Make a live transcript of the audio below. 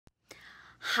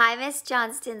Hi, Miss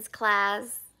Johnston's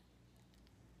class.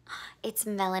 It's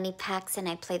Melanie Paxson.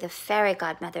 I play the fairy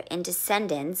godmother in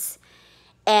Descendants.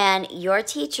 And your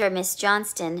teacher, Miss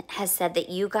Johnston, has said that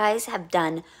you guys have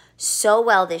done so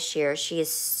well this year. She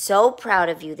is so proud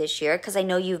of you this year because I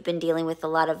know you've been dealing with a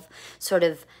lot of sort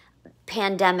of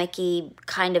pandemic-y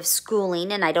kind of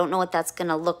schooling, and I don't know what that's going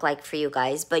to look like for you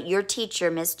guys. But your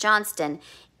teacher, Miss Johnston,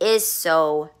 is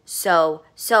so, so,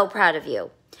 so proud of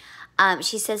you.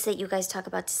 She says that you guys talk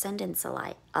about Descendants a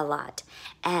lot,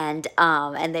 and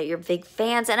that you're big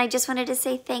fans. And I just wanted to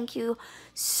say thank you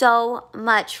so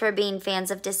much for being fans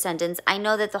of Descendants. I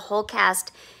know that the whole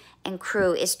cast and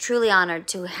crew is truly honored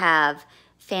to have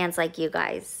fans like you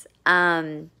guys.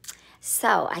 So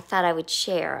I thought I would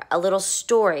share a little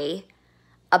story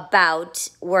about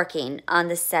working on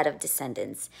the set of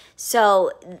Descendants.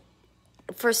 So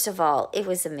first of all, it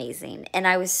was amazing, and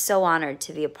I was so honored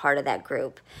to be a part of that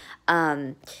group.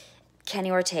 Kenny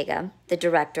Ortega, the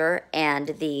director and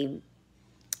the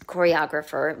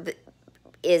choreographer,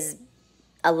 is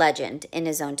a legend in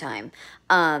his own time.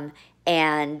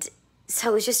 And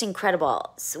so it was just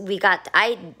incredible. So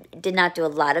I did not do a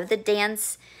lot of the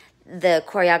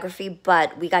choreography,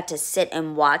 but we got to sit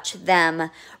and watch them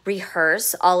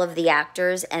rehearse, all of the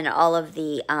actors and all of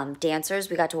the dancers.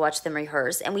 We got to watch them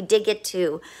rehearse, and we did get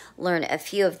to learn a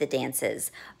few of the dances.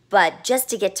 But just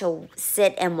to get to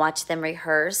sit and watch them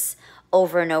rehearse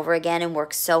over and over again and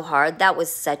work so hard, that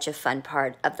was such a fun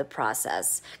part of the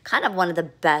process. Kind of one of the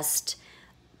best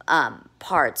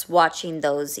parts, watching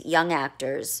those young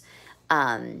actors.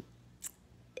 I'm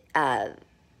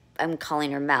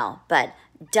calling her Mel, but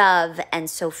Dove and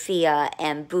Sophia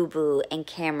and Boo Boo and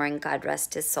Cameron, God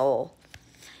rest his soul.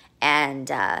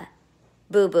 And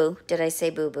Boo Boo, did I say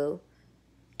Boo Boo?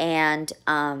 And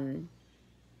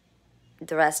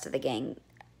the rest of the gang,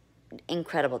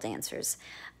 incredible dancers.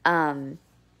 So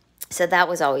that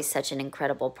was always such an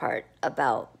incredible part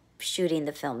about shooting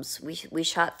the films. We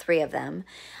shot 3 of them.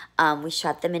 We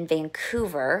shot them in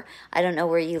Vancouver. I don't know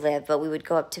where you live, but we would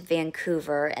go up to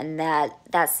Vancouver, and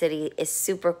that city is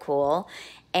super cool.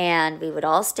 And we would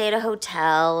all stay at a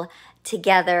hotel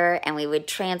together, and we would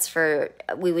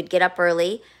get up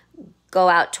early, go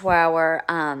out to our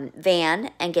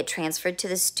van and get transferred to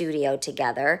the studio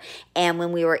together. And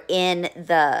when we were in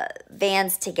the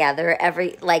vans together,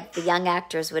 the young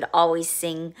actors would always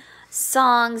sing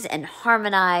songs and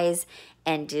harmonize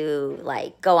and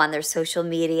go on their social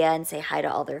media and say hi to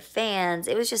all their fans.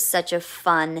 It was just such a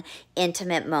fun,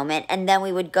 intimate moment. And then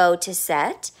we would go to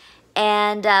set,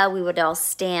 and we would all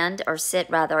stand, or sit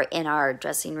rather, in our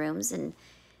dressing rooms and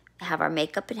have our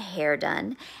makeup and hair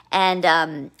done. And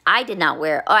I did not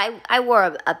wear, I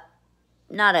wore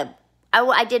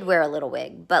I did wear a little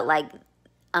wig, but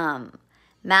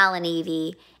Mal and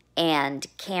Evie and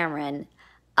Cameron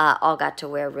all got to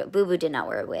wear, Boo Boo did not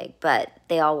wear a wig, but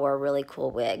they all wore really cool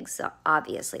wigs,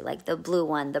 obviously, like the blue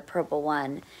one, the purple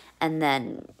one, and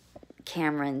then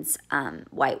Cameron's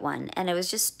white one. And it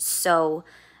was just so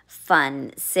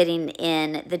fun sitting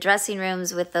in the dressing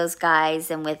rooms with those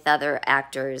guys and with other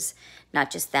actors,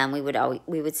 not just them. We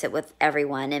would sit with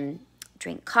everyone and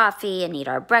drink coffee and eat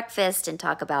our breakfast and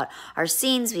talk about our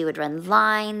scenes. We would run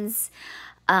lines.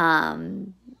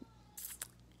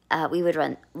 We would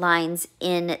run lines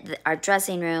in our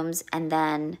dressing rooms, and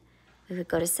then we would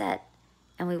go to set,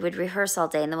 and we would rehearse all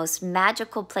day in the most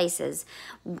magical places.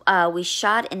 We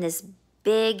shot in this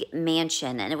big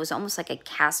mansion, and it was almost like a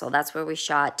castle. That's where we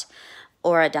shot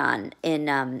Oradon.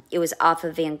 It was off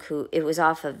of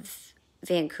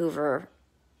Vancouver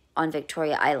on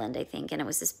Victoria Island, I think, and it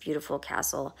was this beautiful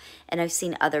castle. And I've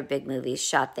seen other big movies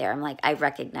shot there. I'm like, I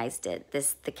recognized it.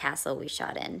 The castle we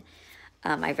shot in.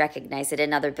 I recognize it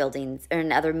in other buildings or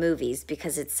in other movies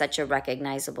because it's such a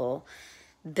recognizable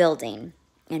building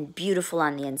and beautiful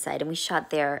on the inside. And we shot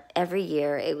there every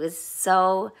year. It was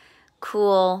so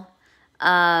cool.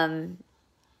 Yeah,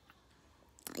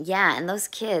 and those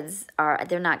kids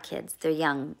they're not kids, they're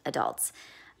young adults.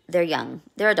 They're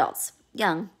adults,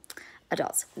 young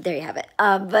adults. There you have it.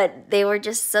 But they were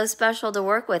just so special to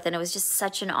work with, and it was just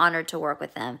such an honor to work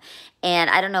with them.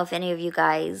 And I don't know if any of you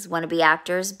guys want to be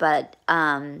actors, but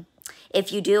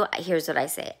if you do, here's what I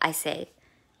say. I say,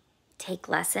 take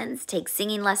lessons, take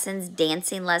singing lessons,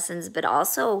 dancing lessons, but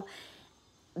also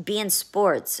be in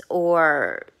sports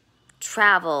or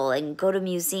travel and go to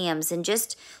museums and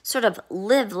just sort of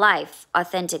live life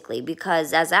authentically,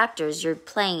 because as actors, you're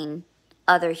playing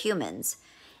other humans,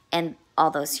 and all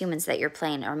those humans that you're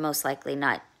playing are most likely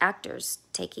not actors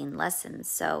taking lessons.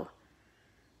 So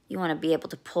you want to be able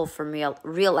to pull from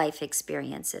real life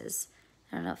experiences.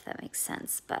 I don't know if that makes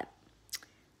sense, but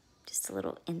just a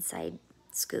little inside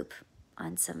scoop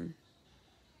on some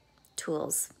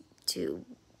tools to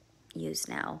use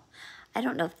now. I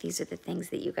don't know if these are the things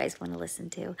that you guys want to listen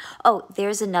to. Oh,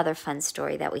 there's another fun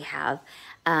story that we have.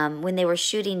 When they were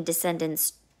shooting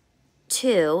Descendants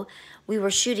 2, we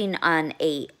were shooting on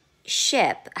a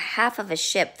ship, half of a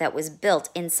ship that was built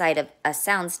inside of a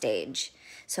soundstage.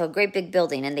 So a great big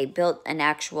building, and they built an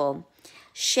actual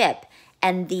ship.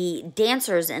 And the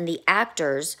dancers and the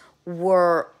actors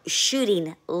were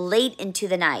shooting late into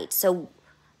the night. So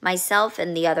myself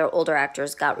and the other older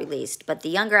actors got released, but the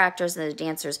younger actors and the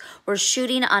dancers were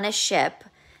shooting on a ship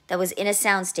that was in a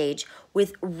soundstage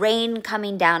with rain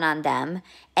coming down on them,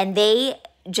 and they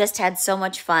just had so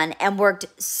much fun and worked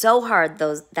so hard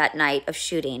that night of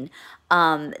shooting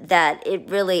that it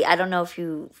really, I don't know if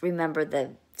you remember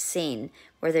the scene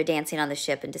where they're dancing on the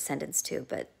ship in Descendants 2,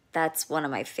 but that's one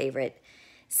of my favorite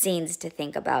scenes to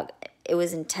think about. It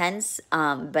was intense,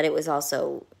 but it was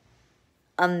also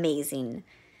amazing,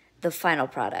 the final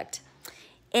product.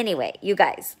 Anyway, you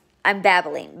guys, I'm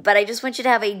babbling, but I just want you to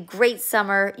have a great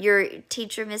summer. Your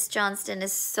teacher, Miss Johnston,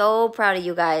 is so proud of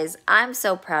you guys. I'm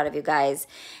so proud of you guys.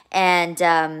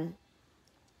 And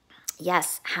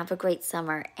yes, have a great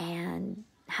summer and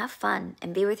have fun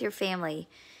and be with your family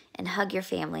and hug your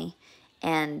family.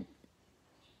 And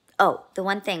oh, the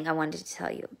one thing I wanted to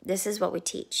tell you, this is what we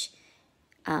teach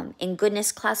in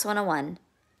Goodness Class 101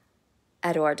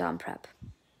 at Oradon Prep.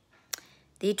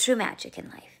 The true magic in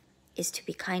life is to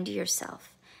be kind to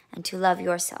yourself and to love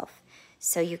yourself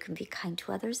so you can be kind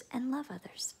to others and love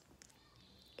others.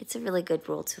 It's a really good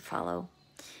rule to follow.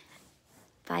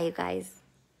 Bye, you guys.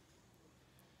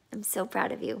 I'm so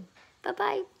proud of you.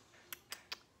 Bye-bye.